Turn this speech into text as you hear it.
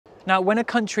Now, when a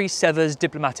country severs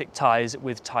diplomatic ties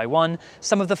with Taiwan,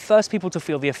 some of the first people to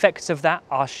feel the effects of that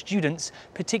are students,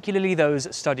 particularly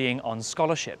those studying on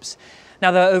scholarships. Now,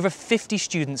 there are over 50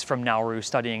 students from Nauru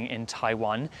studying in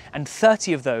Taiwan, and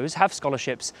 30 of those have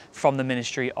scholarships from the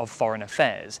Ministry of Foreign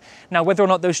Affairs. Now, whether or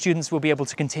not those students will be able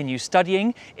to continue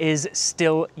studying is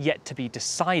still yet to be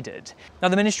decided. Now,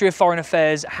 the Ministry of Foreign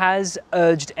Affairs has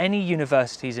urged any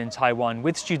universities in Taiwan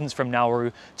with students from Nauru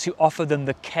to offer them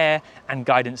the care and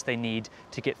guidance they need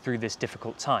to get through this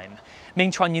difficult time.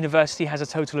 Mingchuan University has a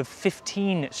total of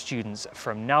 15 students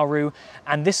from Nauru,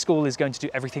 and this school is going to do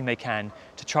everything they can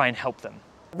to try and help them.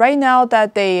 Right now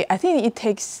that I think it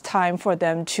takes time for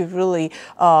them to really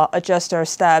adjust their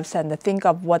steps and think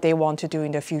of what they want to do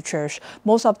in the future.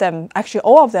 Most of them, actually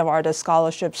all of them are the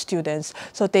scholarship students,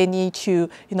 so they need to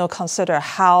consider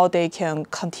how they can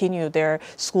continue their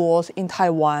schools in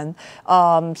Taiwan.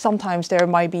 Sometimes there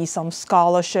might be some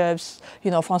scholarships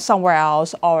from somewhere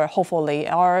else, or hopefully,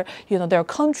 or their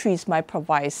countries might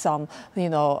provide some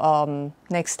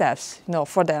next steps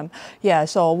for them. Yeah,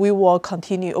 so we will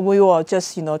continue. We will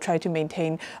just try to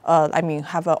maintain,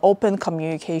 have open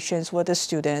communications with the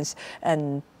students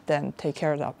and then take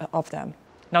care of them.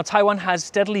 Now, Taiwan has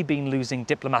steadily been losing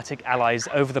diplomatic allies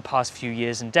over the past few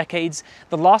years and decades.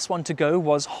 The last one to go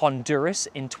was Honduras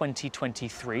in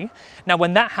 2023. Now,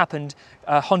 when that happened,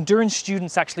 Honduran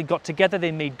students actually got together,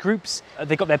 they made groups,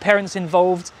 they got their parents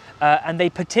involved, and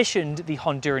they petitioned the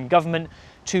Honduran government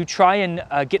to try and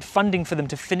get funding for them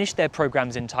to finish their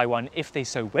programs in Taiwan if they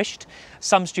so wished.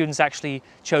 Some students actually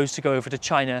chose to go over to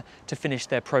China to finish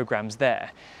their programs there.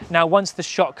 Now, once the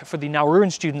shock for the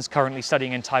Nauruan students currently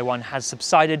studying in Taiwan has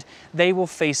subsided, they will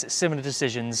face similar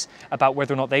decisions about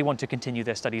whether or not they want to continue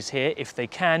their studies here, if they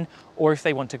can, or if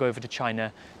they want to go over to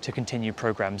China to continue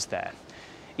programs there.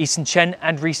 Eason, Chen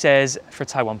and Reece for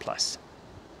TaiwanPlus.